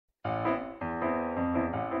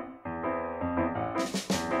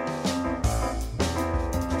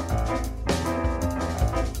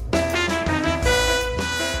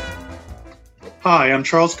Hi, I'm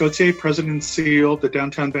Charles Gauthier, President and CEO of the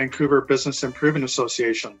Downtown Vancouver Business Improvement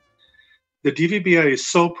Association. The DVBA is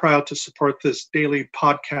so proud to support this daily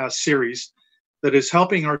podcast series that is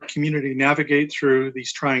helping our community navigate through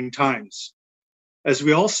these trying times. As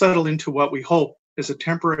we all settle into what we hope is a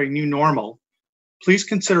temporary new normal, please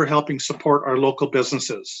consider helping support our local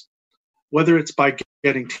businesses. Whether it's by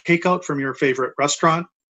getting takeout from your favorite restaurant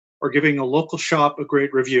or giving a local shop a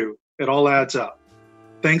great review, it all adds up.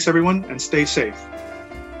 Thanks, everyone, and stay safe.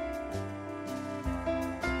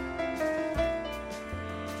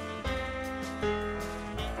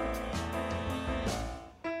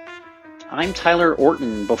 I'm Tyler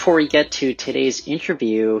Orton. Before we get to today's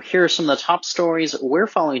interview, here are some of the top stories we're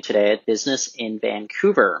following today at Business in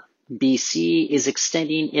Vancouver. BC is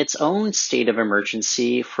extending its own state of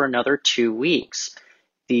emergency for another 2 weeks.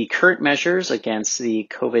 The current measures against the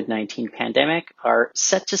COVID-19 pandemic are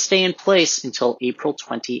set to stay in place until April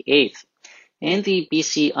 28th. And the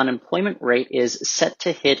BC unemployment rate is set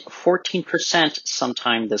to hit 14%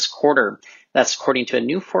 sometime this quarter. That's according to a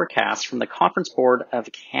new forecast from the Conference Board of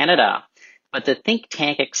Canada. But the think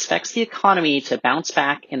tank expects the economy to bounce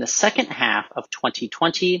back in the second half of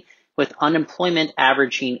 2020, with unemployment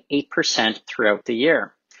averaging 8% throughout the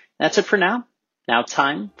year. That's it for now. Now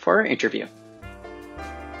time for our interview.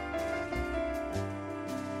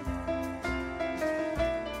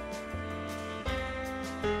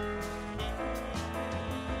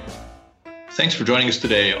 Thanks for joining us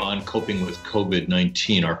today on Coping with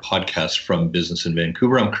COVID-19, our podcast from Business in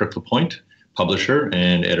Vancouver. I'm Kirk Lapointe, publisher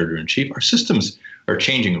and editor-in-chief. Our systems are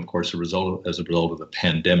changing, of course, as a result of the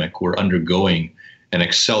pandemic. We're undergoing an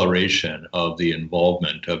acceleration of the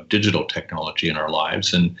involvement of digital technology in our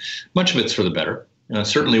lives, and much of it's for the better.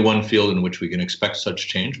 Certainly one field in which we can expect such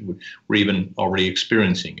change, we're even already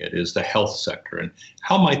experiencing it, is the health sector. And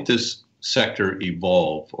how might this sector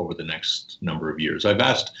evolve over the next number of years? I've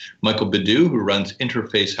asked Michael Bidoux, who runs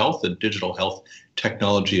Interface Health, a digital health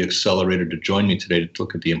technology accelerator, to join me today to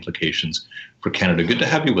look at the implications for Canada. Good to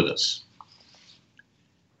have you with us.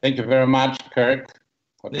 Thank you very much, Kirk.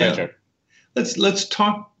 A pleasure. Let's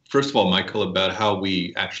talk, first of all, Michael, about how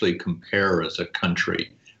we actually compare as a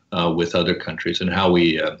country with other countries, and how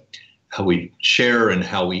we share and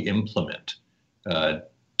how we implement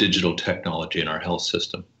digital technology in our health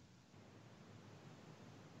system.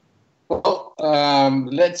 Well,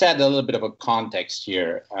 let's add a little bit of a context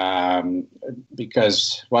here,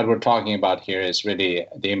 because what we're talking about here is really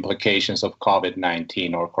the implications of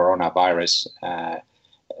COVID-19 or coronavirus,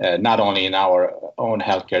 not only in our own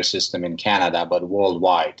healthcare system in Canada, but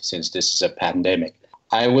worldwide, since this is a pandemic.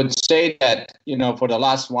 I would say that, for the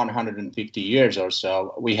last 150 years or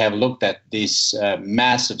so, we have looked at this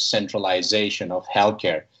massive centralization of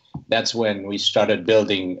healthcare. That's when we started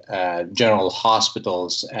building general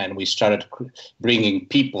hospitals, and we started bringing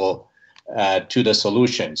people to the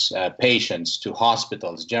solutions, patients to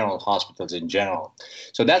hospitals, general hospitals in general.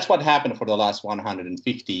 So that's what happened for the last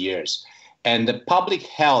 150 years. And the public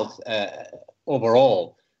health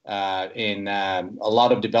overall in a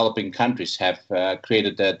lot of developing countries have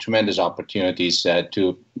created tremendous opportunities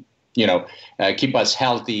to, keep us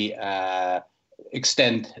healthy,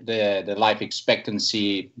 extend the life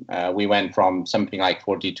expectancy. We went from something like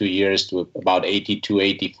 42 years to about 82,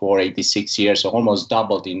 84, 86 years, so almost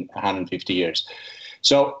doubled in 150 years.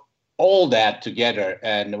 So all that together,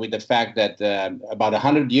 and with the fact that about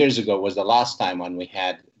 100 years ago was the last time when we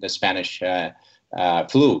had the Spanish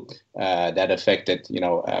flu that affected,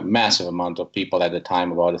 a massive amount of people at the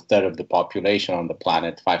time, about a third of the population on the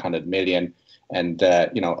planet, 500 million. And, a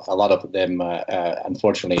lot of them,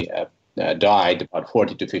 unfortunately, died, about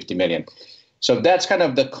 40 to 50 million. So that's kind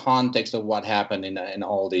of the context of what happened in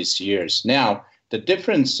all these years. Now, the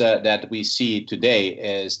difference that we see today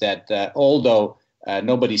is that although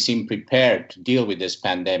nobody seemed prepared to deal with this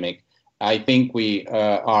pandemic, I think we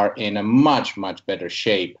are in a much, much better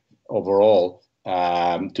shape overall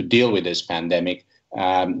to deal with this pandemic,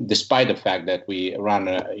 despite the fact that we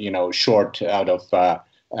run, short out of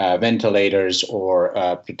ventilators or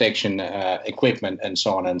protection equipment and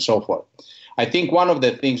so on and so forth. I think one of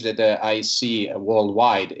the things that I see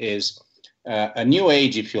worldwide is a new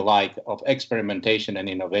age, if you like, of experimentation and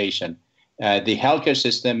innovation. The healthcare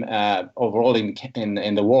system overall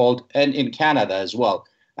in the world and in Canada as well,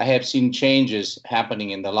 I have seen changes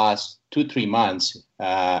happening in the last 2-3 months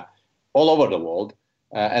all over the world,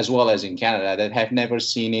 as well as in Canada, that have never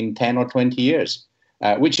seen in 10 or 20 years.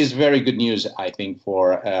 Which is very good news, I think,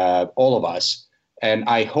 for all of us. And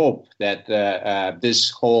I hope that this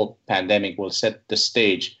whole pandemic will set the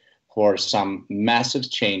stage for some massive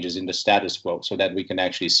changes in the status quo so that we can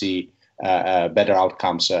actually see better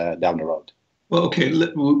outcomes down the road. Well, okay,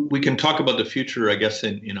 we can talk about the future, I guess,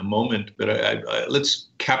 in a moment, but let's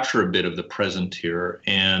capture a bit of the present here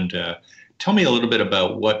and tell me a little bit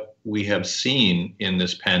about what we have seen in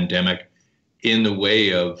this pandemic in the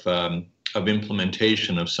way of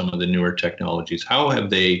implementation of some of the newer technologies. How have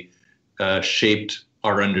they shaped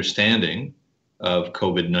our understanding of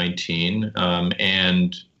COVID-19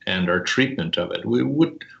 and our treatment of it?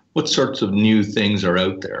 What sorts of new things are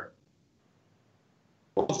out there?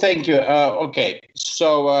 Well, thank you. Okay,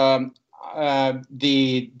 so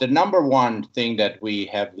the number one thing that we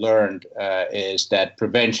have learned is that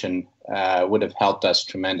prevention would have helped us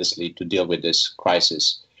tremendously to deal with this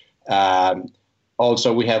crisis.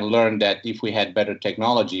 Also, we have learned that if we had better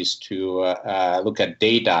technologies to look at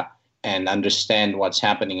data and understand what's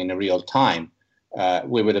happening in real time,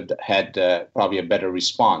 we would have had probably a better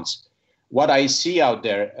response. What I see out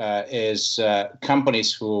there is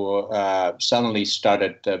companies who suddenly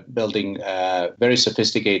started building very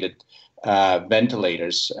sophisticated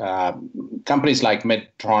ventilators. Companies like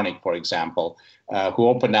Medtronic, for example, who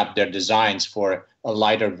opened up their designs for a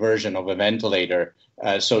lighter version of a ventilator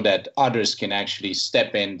so that others can actually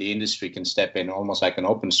step in, the industry can step in, almost like an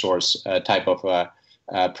open source type of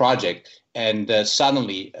project. And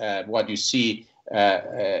suddenly what you see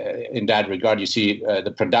in that regard, you see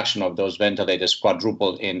the production of those ventilators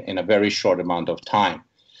quadrupled in a very short amount of time.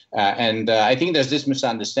 And I think there's this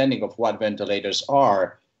misunderstanding of what ventilators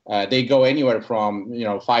are. They go anywhere from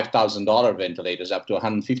 $5,000 ventilators up to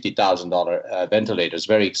 $150,000 ventilators,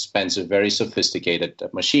 very expensive, very sophisticated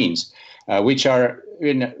machines, which are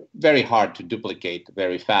very hard to duplicate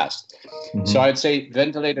very fast. Mm-hmm. So I'd say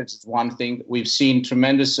ventilators is one thing. We've seen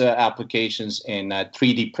tremendous applications in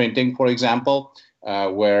 3D printing, for example,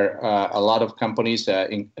 where a lot of companies,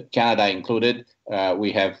 in Canada included,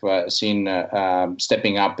 we have seen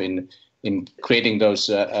stepping up in creating those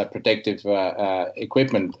protective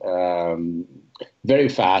equipment very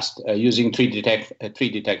fast using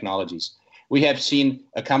 3D technologies. We have seen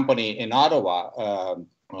a company in Ottawa,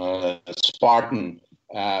 Spartan,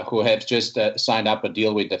 who have just signed up a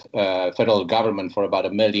deal with the federal government for about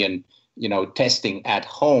 1 million, testing at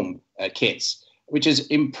home kits, which is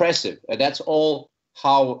impressive. That's all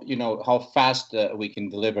how fast we can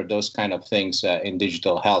deliver those kind of things in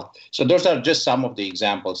digital health. So those are just some of the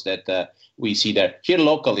examples that we see there. Here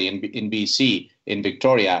locally in BC, in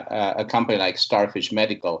Victoria, a company like Starfish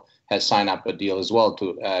Medical has signed up a deal as well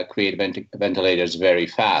to create ventilators very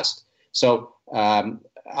fast. So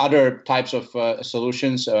other types of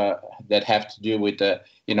solutions that have to do with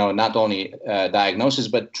not only diagnosis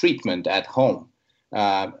but treatment at home.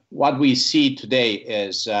 What we see today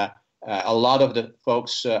is a lot of the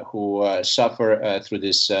folks who suffer through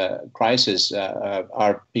this crisis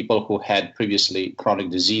are people who had previously chronic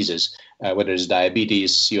diseases, whether it's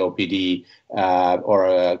diabetes, COPD,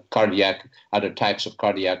 or other types of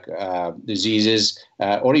cardiac diseases,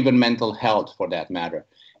 or even mental health for that matter.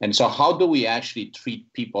 And so how do we actually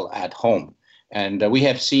treat people at home? And we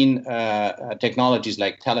have seen technologies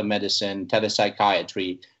like telemedicine,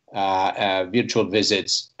 telepsychiatry, virtual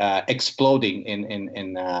visits exploding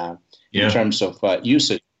in terms of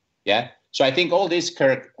usage. Yeah. So I think all this,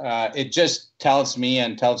 Kirk, it just tells me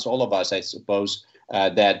and tells all of us, I suppose,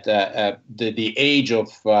 that the age of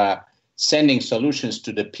sending solutions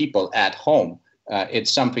to the people at home, it's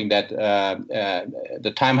something that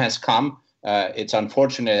the time has come. It's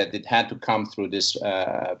unfortunate that it had to come through this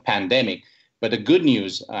pandemic. But the good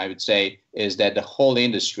news, I would say, is that the whole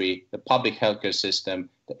industry, the public healthcare system,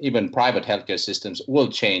 even private healthcare systems will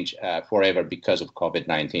change forever because of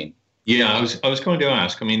COVID-19. Yeah, I was going to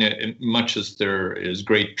ask. I mean, much as there is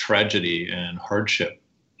great tragedy and hardship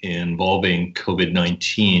involving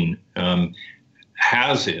COVID-19,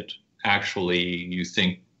 has it actually, you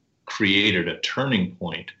think, created a turning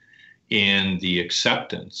point in the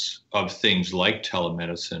acceptance of things like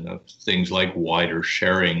telemedicine, of things like wider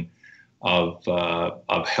sharing of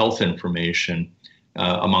health information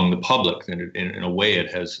among the public? And in a way,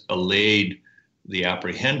 it has allayed the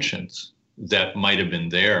apprehensions that might have been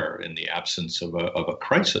there in the absence of a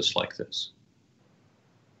crisis like this.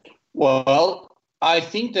 Well, I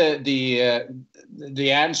think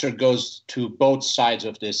the answer goes to both sides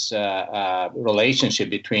of this relationship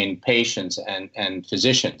between patients and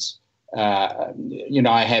physicians.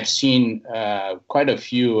 I have seen quite a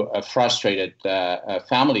few frustrated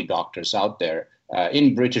family doctors out there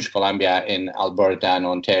in British Columbia, in Alberta, and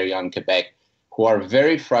Ontario, and Quebec, who are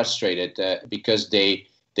very frustrated because they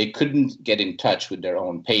couldn't get in touch with their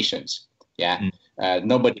own patients. Yeah,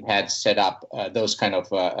 nobody had set up those kind of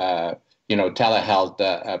telehealth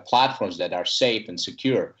platforms that are safe and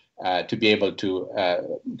secure to be able to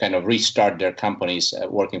kind of restart their companies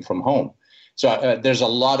working from home. So there's a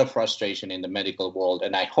lot of frustration in the medical world,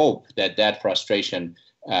 and I hope that that frustration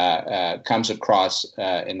comes across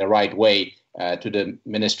in the right way to the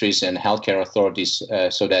ministries and healthcare authorities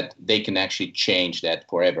so that they can actually change that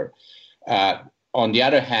forever. On the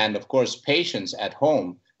other hand, of course, patients at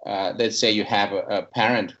home, let's say you have a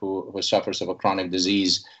parent who suffers of a chronic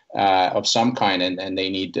disease of some kind, and they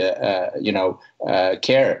need,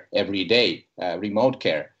 care every day, remote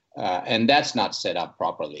care, and that's not set up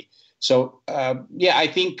properly. So, I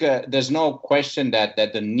think there's no question that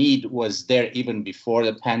the need was there even before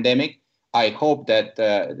the pandemic. I hope that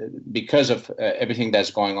because of everything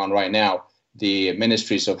that's going on right now, the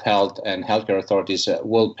ministries of health and healthcare authorities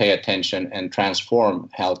will pay attention and transform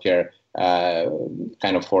healthcare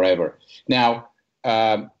kind of forever. Now,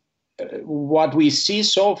 what we see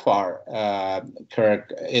so far,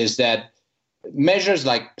 Kirk, is that measures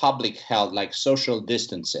like public health, like social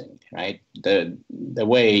distancing, right? The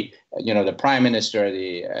way, the Prime Minister,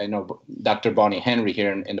 Dr. Bonnie Henry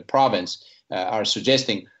here in the province are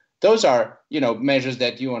suggesting, those are, measures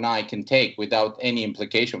that you and I can take without any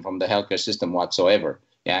implication from the healthcare system whatsoever.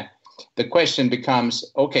 Yeah. The question becomes,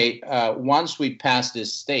 okay, once we pass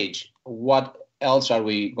this stage, what else are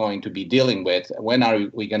we going to be dealing with? When are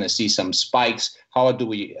we going to see some spikes? How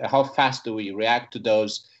fast do we react to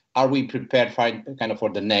those? Are we prepared for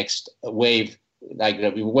the next wave, like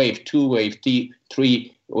wave 2, wave 3,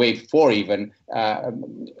 wave 4 even,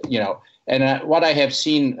 And what I have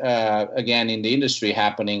seen, again, in the industry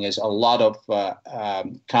happening is a lot of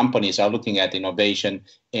companies are looking at innovation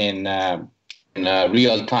in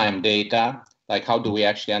real-time data, like how do we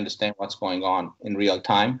actually understand what's going on in real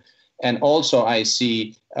time. And also I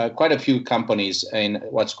see quite a few companies in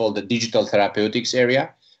what's called the digital therapeutics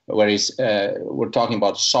area, where we're talking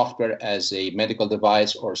about software as a medical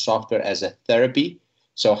device or software as a therapy.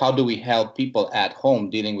 So how do we help people at home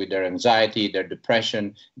dealing with their anxiety, their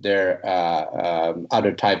depression, their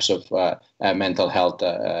other types of mental health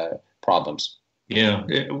problems? Yeah,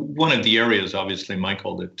 one of the areas, obviously,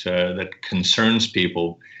 Michael, that concerns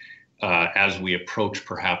people as we approach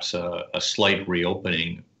perhaps a slight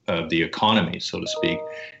reopening of the economy, so to speak,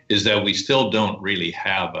 is that we still don't really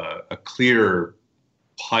have a clear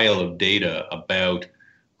pile of data about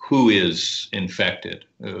who is infected,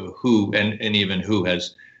 who and even who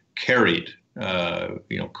has carried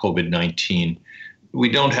COVID-19. We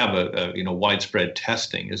don't have a widespread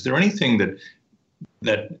testing. Is there anything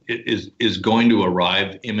that is going to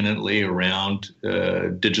arrive imminently around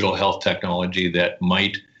digital health technology that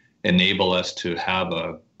might enable us to have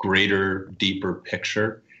a greater, deeper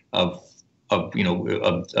picture of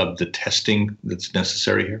the testing that's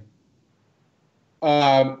necessary here?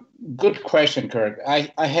 Good question, Kirk.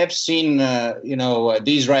 I have seen, the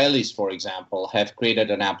Israelis, for example, have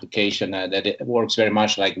created an application that it works very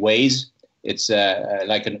much like Waze. It's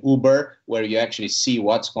like an Uber where you actually see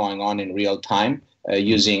what's going on in real time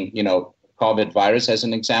using, COVID virus as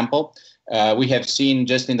an example. We have seen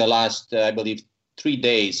just in the last, I believe, 3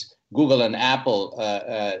 days, Google and Apple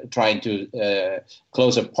trying to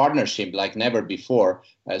close a partnership like never before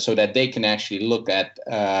so that they can actually look at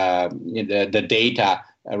the data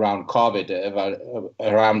around COVID,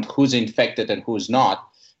 around who's infected and who's not.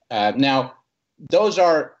 Now, those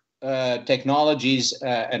are technologies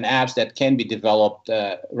and apps that can be developed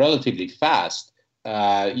relatively fast.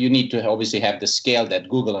 You need to obviously have the scale that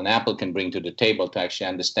Google and Apple can bring to the table to actually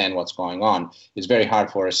understand what's going on. It's very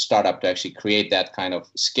hard for a startup to actually create that kind of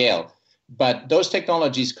scale. But those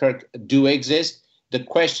technologies, Kirk, do exist. The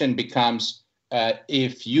question becomes,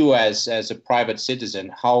 if you as a private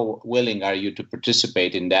citizen, how willing are you to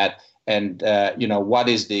participate in that? And, what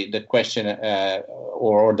is the question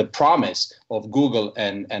or the promise of Google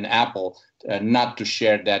and Apple not to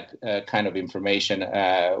share that kind of information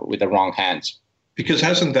with the wrong hands? Because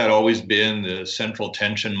hasn't that always been the central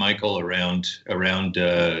tension, Michael, around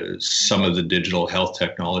some of the digital health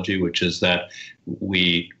technology, which is that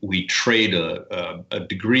we trade a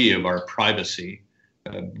degree of our privacy,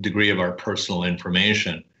 a degree of our personal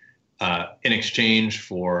information in exchange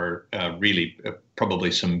for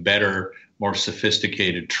probably some better, more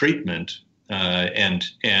sophisticated treatment, and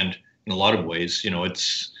in a lot of ways,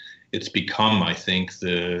 it's become, I think,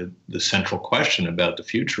 the central question about the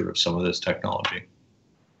future of some of this technology.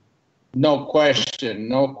 No question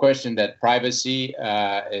that privacy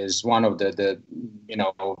is one of the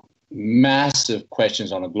massive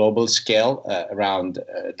questions on a global scale around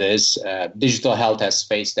this. Digital health has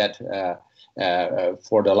faced that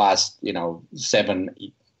for the last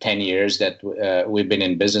 7-10 years that we've been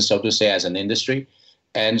in business, so to say, as an industry.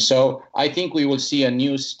 And so I think we will see a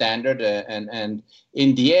new standard. And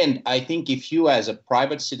in the end, I think if you as a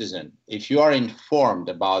private citizen, if you are informed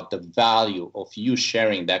about the value of you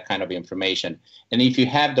sharing that kind of information, and if you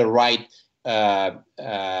have the right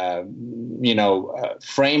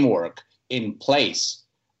framework in place,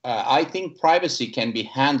 I think privacy can be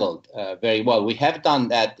handled very well. We have done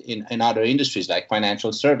that in other industries like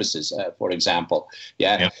financial services, for example.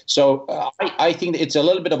 Yeah. So I think it's a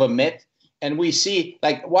little bit of a myth. And we see,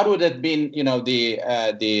 like, what would have been,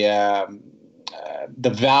 the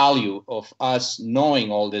value of us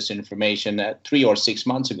knowing all this information 3 or 6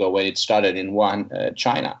 months ago when it started in Wuhan,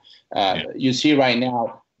 China. You see right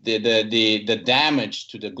now the damage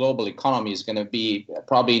to the global economy is going to be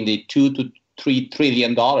probably in the $2 to $3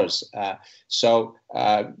 trillion. So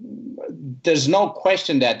there's no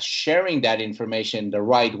question that sharing that information the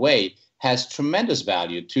right way has tremendous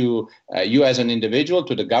value to you as an individual,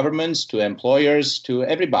 to the governments, to employers, to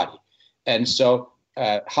everybody. And so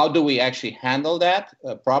how do we actually handle that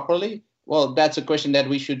properly? Well, that's a question that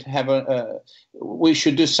we should have we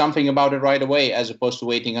should do something about it right away, as opposed to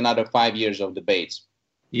waiting another 5 years of debates.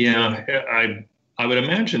 Yeah, I would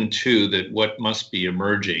imagine too that what must be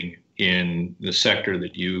emerging in the sector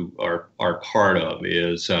that you are part of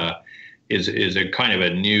is a kind of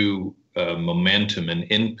a new momentum and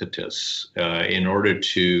impetus in order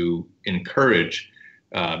to encourage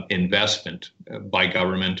investment by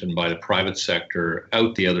government and by the private sector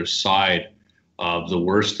out the other side of the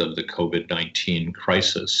worst of the COVID-19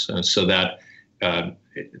 crisis, so that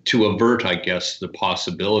to avert, I guess, the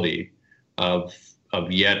possibility of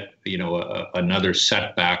yet another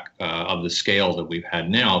setback of the scale that we've had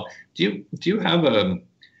now. Do you have a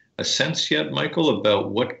sense yet, Michael,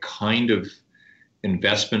 about what kind of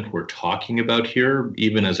investment we're talking about here,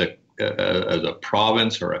 even as a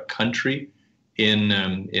province or a country, in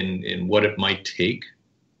what it might take?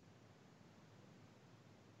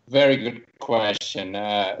 Very good question,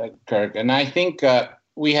 Kirk. And I think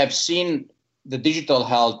we have seen the digital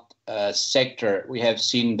health sector. We have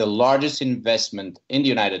seen the largest investment in the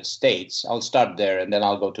United States. I'll start there, and then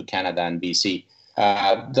I'll go to Canada and BC.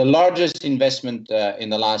 The largest investment in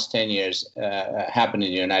the last 10 years happened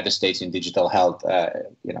in the United States in digital health,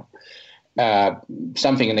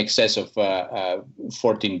 something in excess of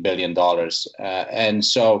 $14 billion. And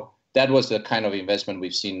so that was the kind of investment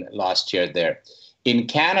we've seen last year there. In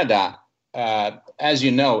Canada, as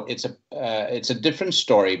you know, it's a different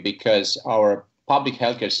story because our public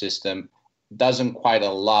healthcare system doesn't quite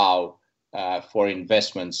allow for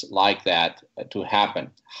investments like that to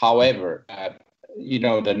happen. However,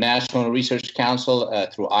 the National Research Council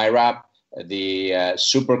through IRAP, the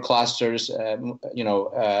superclusters,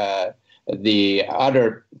 the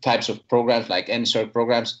other types of programs like NSERC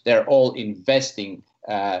programs, they're all investing,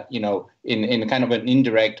 in kind of an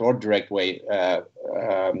indirect or direct way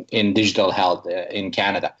in digital health in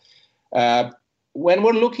Canada. When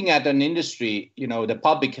we're looking at an industry, the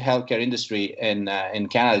public healthcare industry in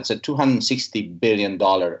Canada, it's a $260 billion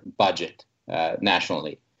budget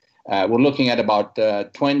nationally. We're looking at about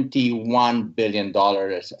 $21 billion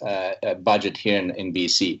budget here in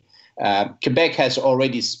BC. Quebec has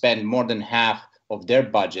already spent more than half of their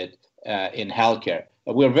budget in healthcare.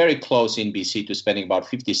 We're very close in BC to spending about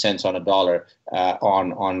 50 cents on a dollar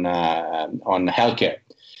on healthcare.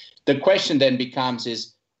 The question then becomes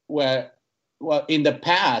in the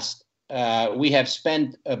past, we have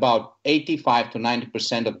spent about 85 to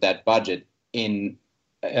 90% of that budget in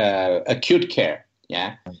acute care,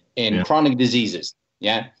 in chronic diseases,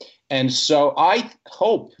 And so I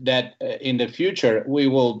hope that in the future we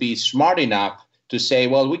will be smart enough to say,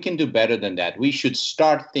 well, we can do better than that. We should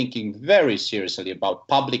start thinking very seriously about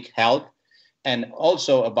public health and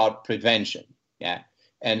also about prevention,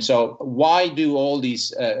 And so why do all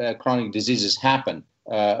these chronic diseases happen?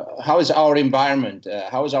 How is our environment?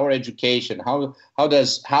 How is our education? How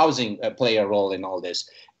does housing play a role in all this?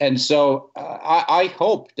 And so I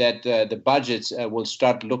hope that the budgets will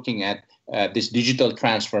start looking at this digital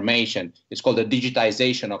transformation. It's called the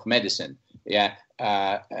digitization of medicine.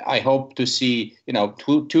 I hope to see 2%,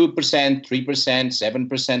 3%,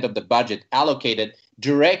 7% of the budget allocated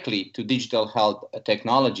directly to digital health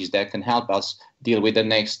technologies that can help us deal with the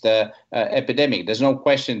next epidemic. There's no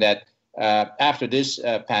question that after this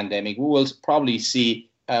pandemic, we will probably see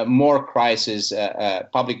more crises,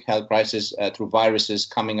 public health crises through viruses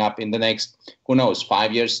coming up in the next,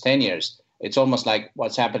 5 years, 10 years. It's almost like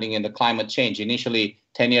what's happening in the climate change. Initially,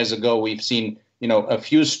 10 years ago, we've seen, a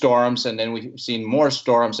few storms, and then we've seen more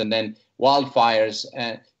storms, and then wildfires.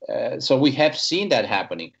 So we have seen that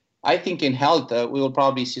happening. I think in health, we will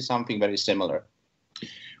probably see something very similar.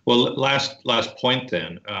 Well, last point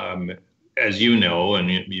then. As you know, and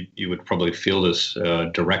you would probably feel this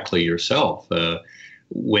directly yourself,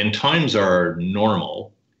 when times are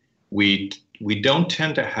normal, we don't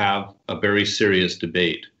tend to have a very serious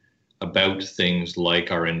debate about things like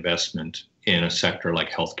our investment in a sector like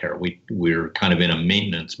healthcare. We're kind of in a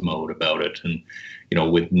maintenance mode about it, and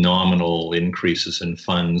with nominal increases in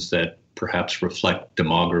funds that perhaps reflect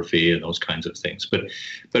demography and those kinds of things. But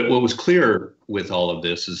what was clear with all of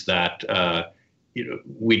this is that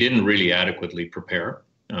we didn't really adequately prepare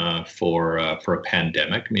for a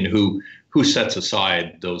pandemic. I mean, who sets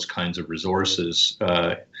aside those kinds of resources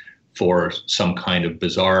for some kind of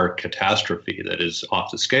bizarre catastrophe that is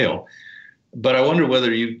off the scale? But I wonder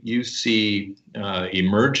whether you see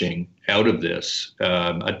emerging out of this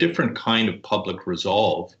a different kind of public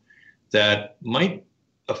resolve that might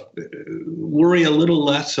worry a little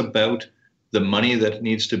less about the money that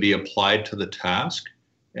needs to be applied to the task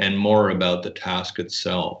and more about the task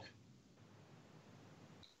itself.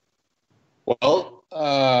 Well,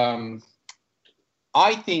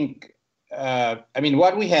 I think,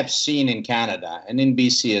 what we have seen in Canada and in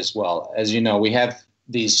BC as well, as you know, we have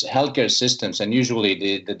these healthcare systems, and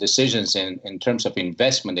usually the decisions in terms of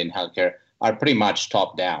investment in healthcare are pretty much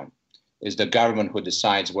top down. It's the government who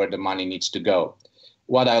decides where the money needs to go.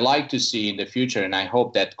 What I like to see in the future, and I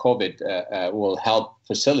hope that COVID will help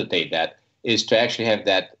facilitate that, is to actually have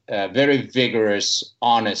that very vigorous,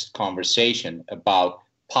 honest conversation about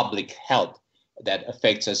public health that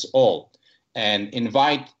affects us all, and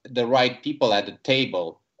invite the right people at the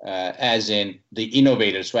table, as in the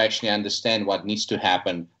innovators who actually understand what needs to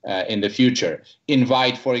happen in the future.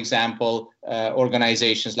 Invite, for example,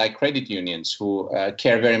 organizations like credit unions who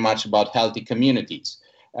care very much about healthy communities.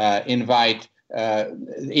 Invite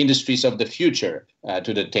industries of the future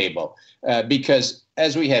to the table, because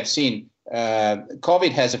as we have seen,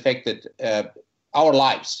 COVID has affected our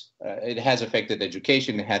lives. It has affected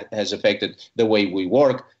education. It has affected the way we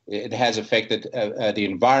work. It has affected the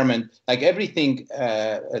environment. Like everything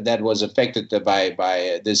that was affected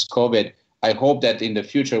by this COVID, I hope that in the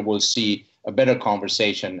future we'll see a better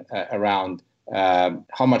conversation around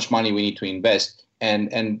how much money we need to invest,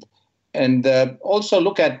 and also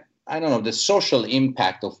look at, the social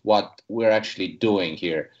impact of what we're actually doing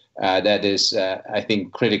here. That is, I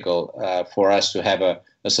think, critical for us to have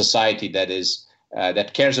a society that is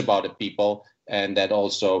that cares about the people, and that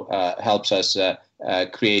also helps us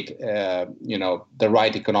create, the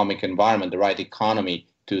right economic environment, the right economy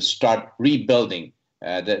to start rebuilding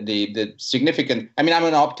the significant. I'm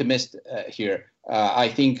an optimist here. I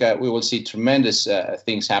think we will see tremendous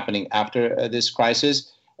things happening after this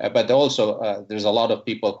crisis, but also there's a lot of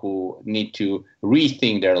people who need to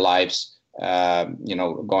rethink their lives,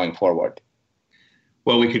 going forward.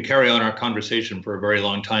 Well, we could carry on our conversation for a very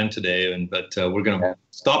long time today, but we're going to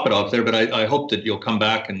stop it off there. But I hope that you'll come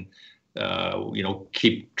back and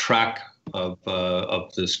keep track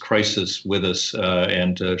of this crisis with us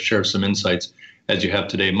and share some insights as you have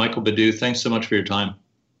today. Michael Badu, thanks so much for your time.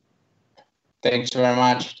 Thanks very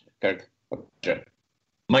much, Kirk. Sure.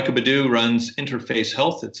 Michael Badu runs Interface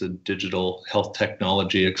Health. It's a digital health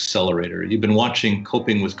technology accelerator. You've been watching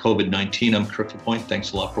Coping with COVID-19. I'm Kirk LaPointe.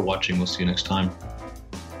 Thanks a lot for watching. We'll see you next time.